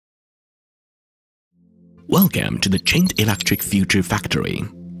Welcome to the CHINT Electric Future Factory.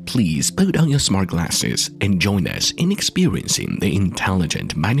 Please put on your smart glasses and join us in experiencing the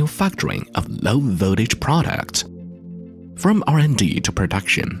intelligent manufacturing of low-voltage products. From R&D to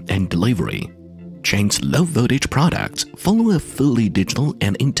production and delivery, CHINT's low-voltage products follow a fully digital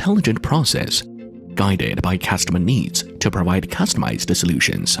and intelligent process, guided by customer needs to provide customized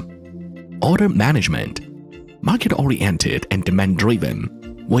solutions. Order management, market-oriented and demand-driven,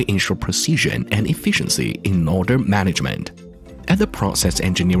 will ensure precision and efficiency in order management. At the Process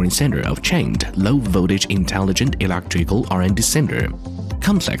Engineering Center of CHINT Low Voltage Intelligent Electrical R&D Center,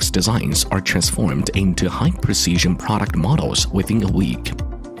 complex designs are transformed into high-precision product models within a week,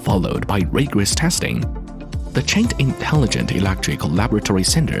 followed by rigorous testing. The CHINT Intelligent Electrical Laboratory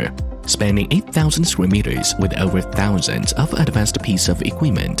Center, spanning 8,000 square meters with over thousands of advanced pieces of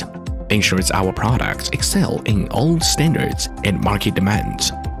equipment, ensures our products excel in all standards and market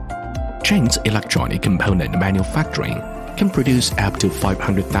demands. CHINT's electronic component manufacturing can produce up to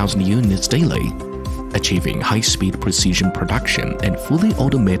 500,000 units daily, achieving high-speed precision production and fully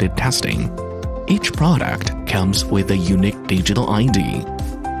automated testing. Each product comes with a unique digital ID.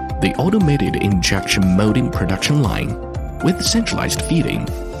 The automated injection molding production line, with centralized feeding,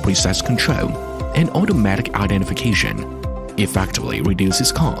 precise control, and automatic identification, effectively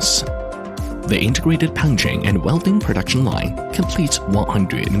reduces costs. The integrated punching and welding production line completes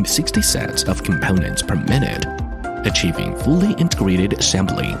 160 sets of components per minute, achieving fully integrated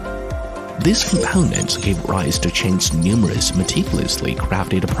assembly. These components give rise to CHINT's numerous meticulously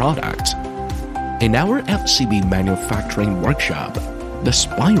crafted products. In our FCB manufacturing workshop, the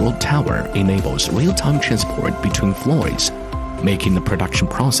spiral tower enables real-time transport between floors, making the production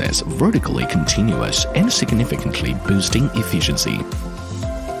process vertically continuous and significantly boosting efficiency.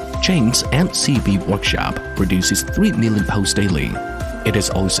 CHINT's MCB workshop produces 3 million posts daily. It is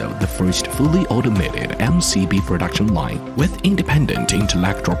also the first fully automated MCB production line with independent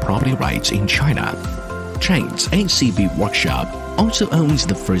intellectual property rights in China. CHINT's MCB workshop also owns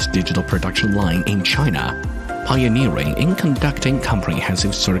the first digital production line in China, pioneering in conducting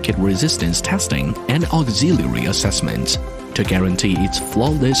comprehensive circuit resistance testing and auxiliary assessments to guarantee its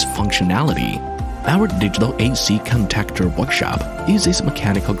flawless functionality. Our digital AC contactor workshop uses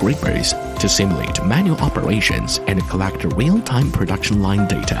mechanical grippers to simulate manual operations and collect real-time production line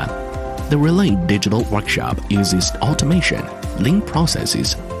data. The Relay Digital Workshop uses automation, lean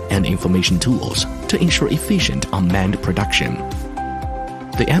processes, and information tools to ensure efficient unmanned production.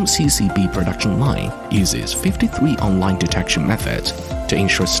 The MCCB production line uses 53 online detection methods to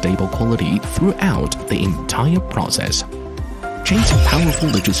ensure stable quality throughout the entire process. CHINT's powerful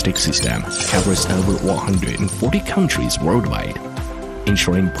logistics system covers over 140 countries worldwide,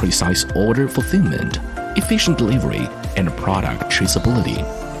 ensuring precise order fulfillment, efficient delivery, and product traceability.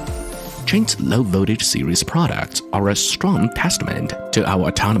 CHINT's low-voltage series products are a strong testament to our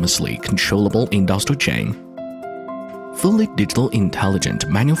autonomously controllable industrial chain, fully digital intelligent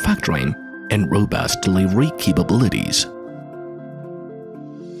manufacturing, and robust delivery capabilities.